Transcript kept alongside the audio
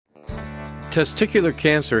Testicular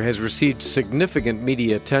cancer has received significant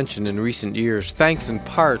media attention in recent years, thanks in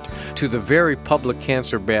part to the very public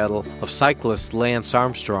cancer battle of cyclist Lance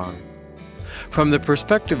Armstrong. From the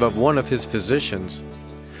perspective of one of his physicians,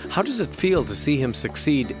 how does it feel to see him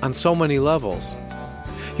succeed on so many levels?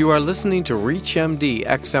 You are listening to ReachMD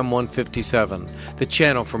XM157, the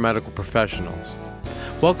channel for medical professionals.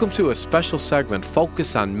 Welcome to a special segment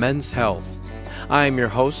focused on men's health. I am your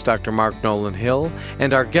host, Dr. Mark Nolan Hill,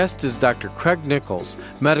 and our guest is Dr. Craig Nichols,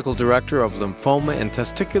 Medical Director of Lymphoma and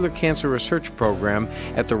Testicular Cancer Research Program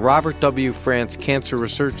at the Robert W. France Cancer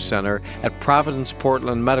Research Center at Providence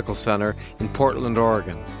Portland Medical Center in Portland,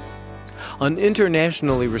 Oregon. An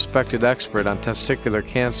internationally respected expert on testicular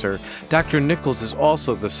cancer, Dr. Nichols is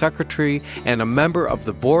also the Secretary and a member of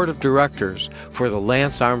the Board of Directors for the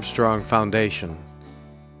Lance Armstrong Foundation.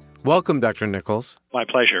 Welcome, Dr. Nichols. My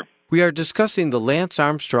pleasure. We are discussing the Lance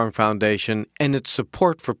Armstrong Foundation and its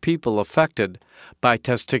support for people affected by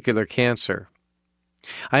testicular cancer.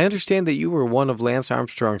 I understand that you were one of Lance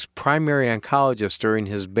Armstrong's primary oncologists during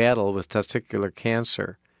his battle with testicular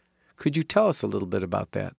cancer. Could you tell us a little bit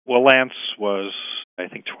about that? Well, Lance was, I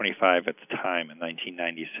think, 25 at the time in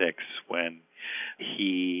 1996 when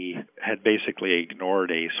he had basically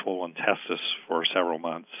ignored a swollen testis for several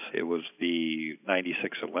months. It was the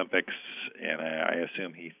 96 Olympics, and I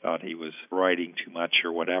assume he thought he was riding too much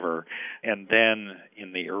or whatever. And then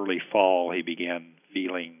in the early fall, he began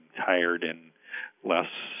feeling tired and less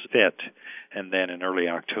fit. And then in early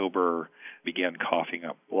October, began coughing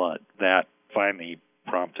up blood. That finally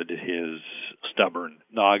prompted his stubborn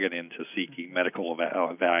noggin into seeking medical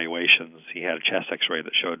evaluations. He had a chest x-ray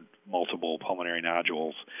that showed multiple pulmonary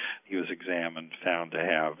nodules. He was examined, found to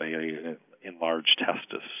have a enlarged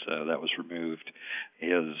testis that was removed.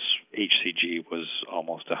 His HCG was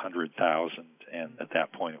almost 100,000, and at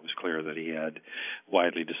that point it was clear that he had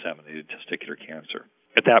widely disseminated testicular cancer.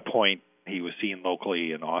 At that point, he was seen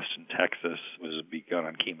locally in Austin, Texas, was begun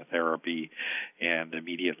on chemotherapy, and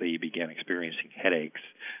immediately began experiencing headaches,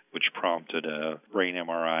 which prompted a brain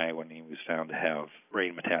MRI when he was found to have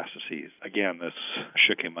brain metastases. Again, this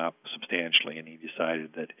shook him up substantially, and he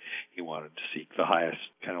decided that he wanted to seek the highest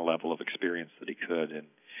kind of level of experience that he could, and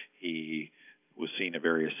he was seen at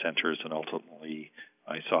various centers, and ultimately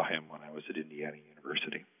I saw him when I was at Indiana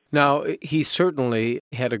University. Now, he certainly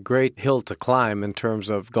had a great hill to climb in terms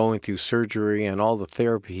of going through surgery and all the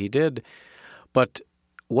therapy he did, but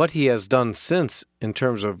what he has done since in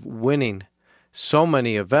terms of winning so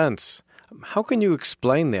many events, how can you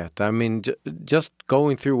explain that? I mean, just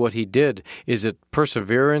going through what he did, is it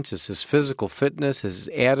perseverance, is his physical fitness, his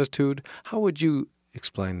attitude? How would you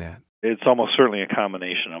explain that? It's almost certainly a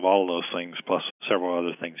combination of all of those things, plus several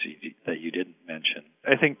other things that you didn't mention.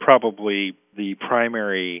 I think probably the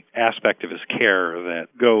primary aspect of his care that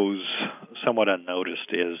goes somewhat unnoticed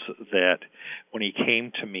is that when he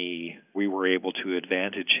came to me, we were able to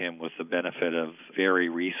advantage him with the benefit of very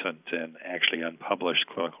recent and actually unpublished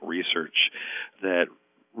clinical research that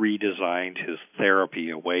redesigned his therapy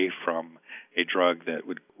away from a drug that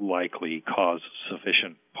would likely cause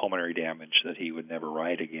sufficient pulmonary damage that he would never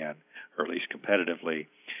ride again, or at least competitively,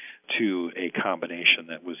 to a combination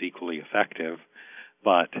that was equally effective,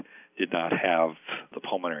 but did not have the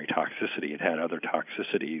pulmonary toxicity. It had other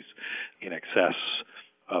toxicities in excess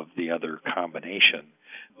of the other combination.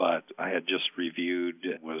 But I had just reviewed,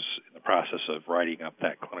 was in the process of writing up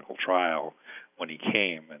that clinical trial when he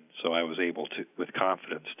came, and so I was able to, with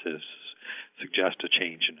confidence, to suggest a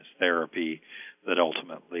change in his therapy that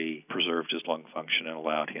ultimately preserved his lung function and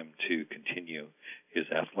allowed him to continue his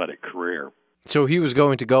athletic career. So he was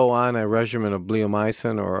going to go on a regimen of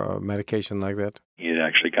bleomycin or a medication like that? He had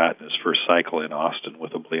actually gotten his first cycle in Austin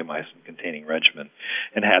with a bleomycin-containing regimen,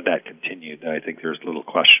 and had that continued, I think there's little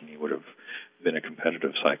question he would have been a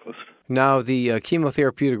competitive cyclist. Now, the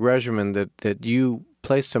chemotherapeutic regimen that you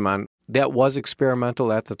placed him on, that was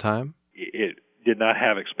experimental at the time? It did not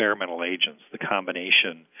have experimental agents. The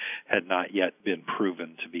combination had not yet been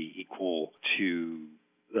proven to be equal to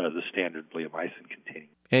the standard bleomycin-containing.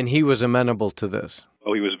 And he was amenable to this?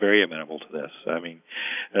 Oh, he was very amenable to this. I mean,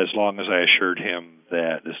 as long as I assured him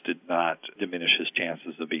that this did not diminish his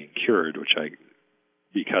chances of being cured, which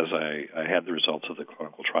because I had the results of the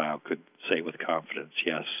clinical trial, could say with confidence,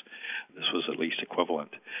 yes, this was at least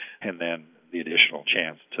equivalent. And then the additional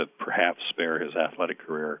chance to perhaps spare his athletic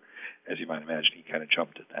career, as you might imagine, he kind of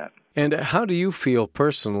jumped at that. And how do you feel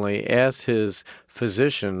personally as his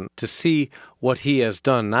physician to see what he has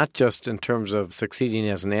done, not just in terms of succeeding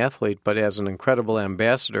as an athlete, but as an incredible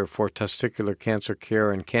ambassador for testicular cancer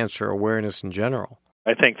care and cancer awareness in general?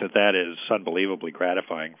 I think that is unbelievably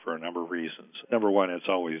gratifying for a number of reasons. Number one, it's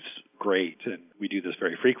always great, and we do this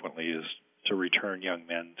very frequently, is to return young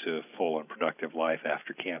men to a full and productive life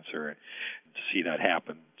after cancer. And to see that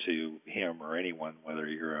happen to him or anyone, whether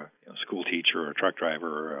you're a school teacher or a truck driver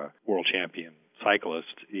or a world champion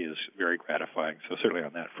cyclist, is very gratifying. So certainly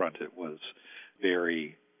on that front, it was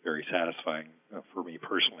very, very satisfying for me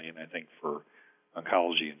personally, and I think for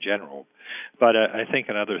oncology in general. But I think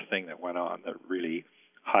another thing that went on that really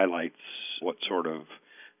highlights what sort of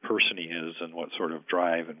person he is and what sort of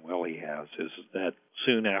drive and will he has is that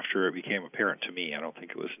soon after it became apparent to me, I don't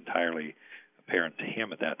think it was entirely apparent to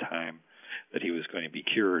him at that time, that he was going to be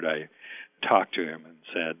cured. I talked to him and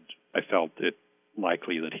said I felt it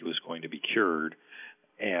likely that he was going to be cured,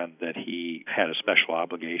 and that he had a special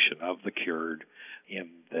obligation of the cured in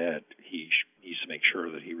that he needs to make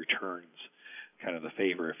sure that he returns kind of the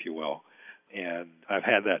favor, if you will. And I've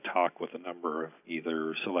had that talk with a number of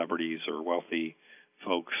either celebrities or wealthy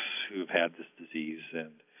folks who've had this disease,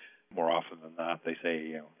 and more often than not they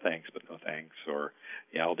say, thanks but no thanks, or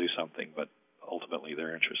yeah, I'll do something, but ultimately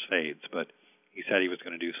their interest fades. But he said he was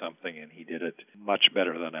going to do something, and he did it much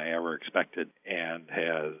better than I ever expected, and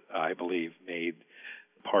has, I believe, made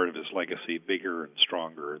part of his legacy bigger and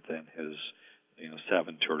stronger than his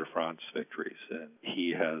 7 Tour de France victories. And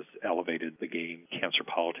he has elevated the game, cancer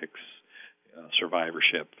politics,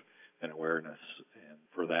 survivorship, and awareness. And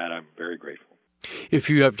for that, I'm very grateful. If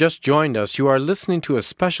you have just joined us, you are listening to a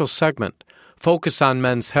special segment, Focus on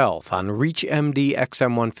Men's Health, on ReachMD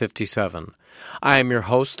XM157. I am your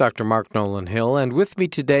host, Dr. Mark Nolan Hill, and with me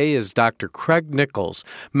today is Dr. Craig Nichols,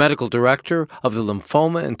 Medical Director of the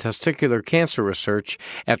Lymphoma and Testicular Cancer Research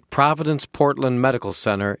at Providence Portland Medical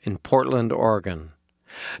Center in Portland, Oregon.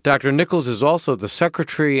 Dr. Nichols is also the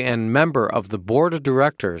Secretary and member of the Board of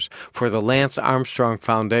Directors for the Lance Armstrong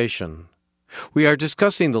Foundation. We are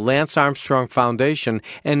discussing the Lance Armstrong Foundation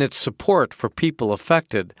and its support for people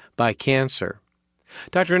affected by cancer.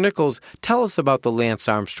 Dr. Nichols, tell us about the Lance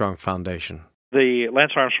Armstrong Foundation. The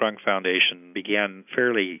Lance Armstrong Foundation began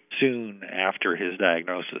fairly soon after his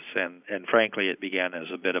diagnosis, and frankly, it began as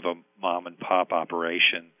a bit of a mom-and-pop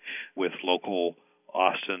operation with local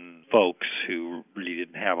Austin folks who really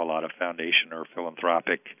didn't have a lot of foundation or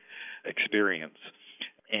philanthropic experience.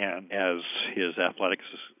 And as his athletic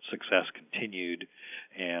success continued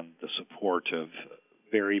and the support of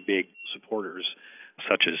very big supporters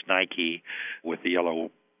such as Nike with the Yellow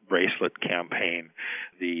Bracelet campaign,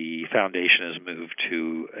 the foundation has moved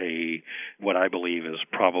to what I believe is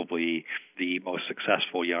probably the most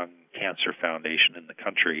successful young cancer foundation in the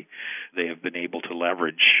country. They have been able to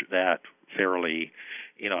leverage that fairly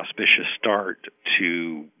inauspicious start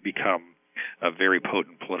to become a very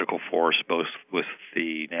potent political force, both with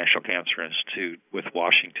the National Cancer Institute, with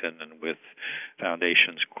Washington, and with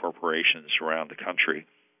foundations, corporations around the country.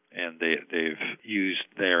 And they've used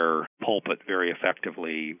their pulpit very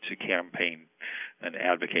effectively to campaign and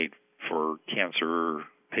advocate for cancer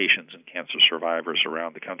patients and cancer survivors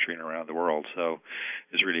around the country and around the world. So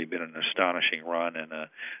it's really been an astonishing run and an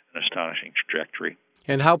astonishing trajectory.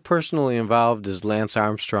 And how personally involved is Lance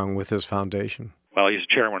Armstrong with his foundation? Well, he's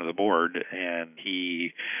chairman of the board, and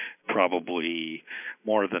he probably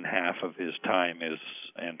more than half of his time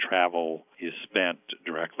and travel is spent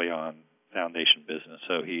directly on foundation business.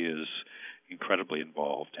 So he is incredibly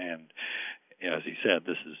involved. And as he said,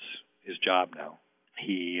 this is his job now.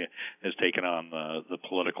 He has taken on the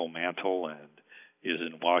political mantle and is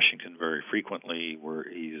in Washington very frequently, where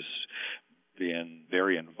he's been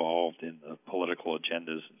very involved in the political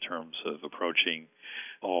agendas in terms of approaching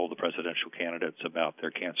all the presidential candidates about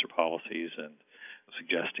their cancer policies and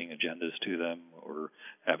suggesting agendas to them, or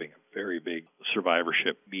having a very big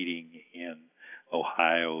survivorship meeting in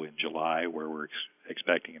Ohio in July, where we're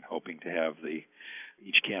expecting and hoping to have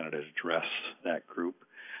each candidate address that group.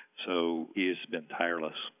 So he has been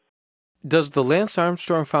tireless. Does the Lance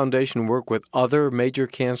Armstrong Foundation work with other major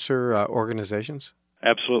cancer organizations?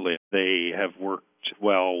 Absolutely. They have worked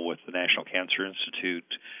well with the National Cancer Institute,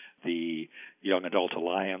 the Young Adult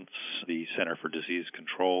Alliance, the Center for Disease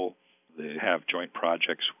Control. They have joint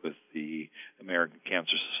projects with the American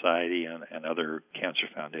Cancer Society and other cancer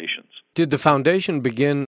foundations. Did the foundation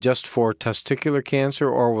begin just for testicular cancer,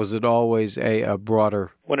 or was it always a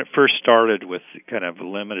broader? When it first started with kind of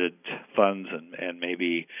limited funds and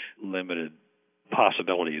maybe limited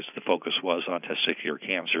possibilities, the focus was on testicular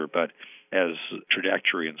cancer, but as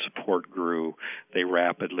trajectory and support grew, they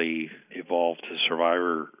rapidly evolved to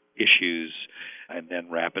survivor issues and then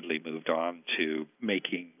rapidly moved on to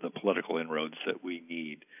making the political inroads that we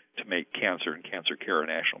need to make cancer and cancer care a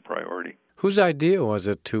national priority. Whose idea was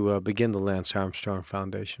it to begin the Lance Armstrong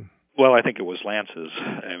Foundation? Well, I think it was Lance's.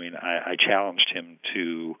 I mean, I challenged him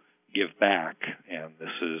to give back, and this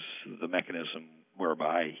is the mechanism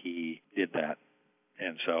whereby he did that.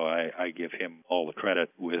 And so I give him all the credit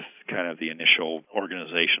with kind of the initial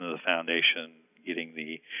organization of the foundation, getting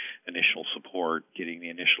the initial support, getting the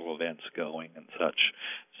initial events going and such.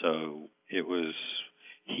 So it was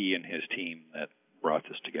he and his team that brought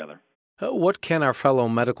this together. What can our fellow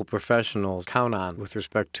medical professionals count on with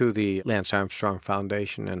respect to the Lance Armstrong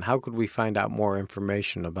Foundation, and how could we find out more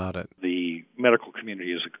information about it? The medical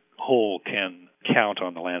community as a whole can count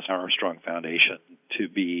on the Lance Armstrong Foundation to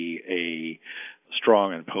be a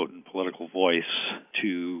strong and potent political voice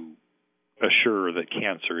to assure that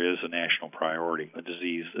cancer is a national priority, a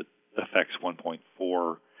disease that affects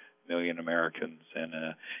 1.4 million Americans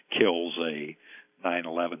and kills a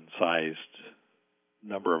 9/11-sized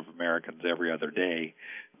number of Americans every other day.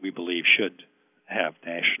 We believe should have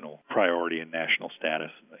national priority and national status,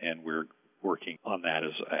 and we're working on that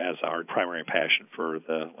as our primary passion for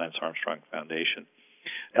the Lance Armstrong Foundation.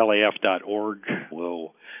 LAF.org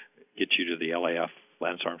will get you to the LAF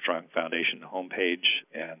Lance Armstrong Foundation homepage,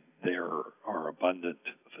 and there are abundant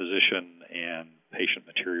physician and patient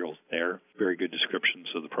materials there. Very good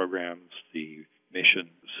descriptions of the programs, the mission.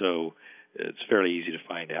 So it's fairly easy to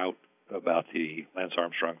find out about the Lance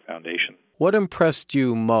Armstrong Foundation. What impressed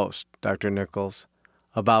you most, Dr. Nichols,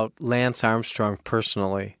 about Lance Armstrong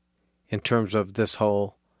personally in terms of this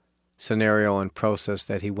whole scenario and process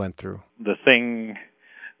that he went through? The thing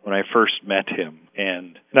when I first met him,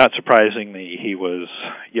 and not surprisingly, he was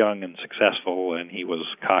young and successful, and he was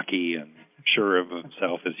cocky and sure of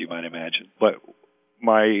himself, as you might imagine. But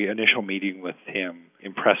my initial meeting with him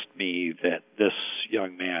impressed me that this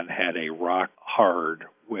young man had a rock-hard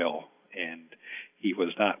will, and he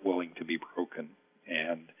was not willing to be broken.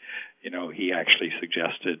 And, he actually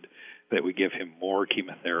suggested that we give him more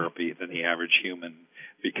chemotherapy than the average human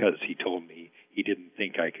because he told me he didn't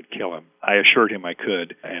think I could kill him. I assured him I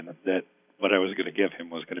could, and that what I was going to give him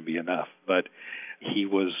was going to be enough. But he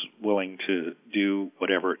was willing to do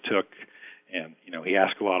whatever it took, and, he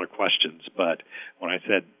asked a lot of questions, but when I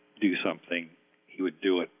said do something, he would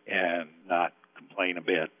do it and not complain a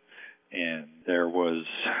bit. And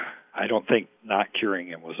I don't think not curing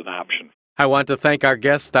him was an option. I want to thank our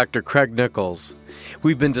guest, Dr. Craig Nichols.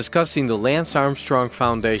 We've been discussing the Lance Armstrong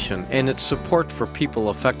Foundation and its support for people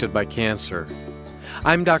affected by cancer.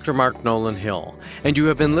 I'm Dr. Mark Nolan Hill, and you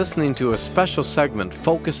have been listening to a special segment,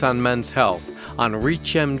 Focus on Men's Health, on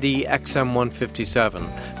ReachMD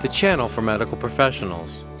XM157, the channel for medical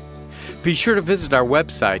professionals. Be sure to visit our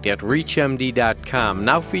website at reachmd.com,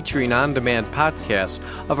 now featuring on-demand podcasts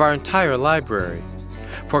of our entire library.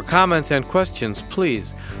 For comments and questions,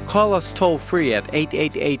 please call us toll-free at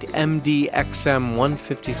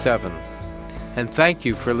 888-MD-XM157. And thank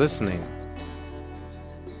you for listening.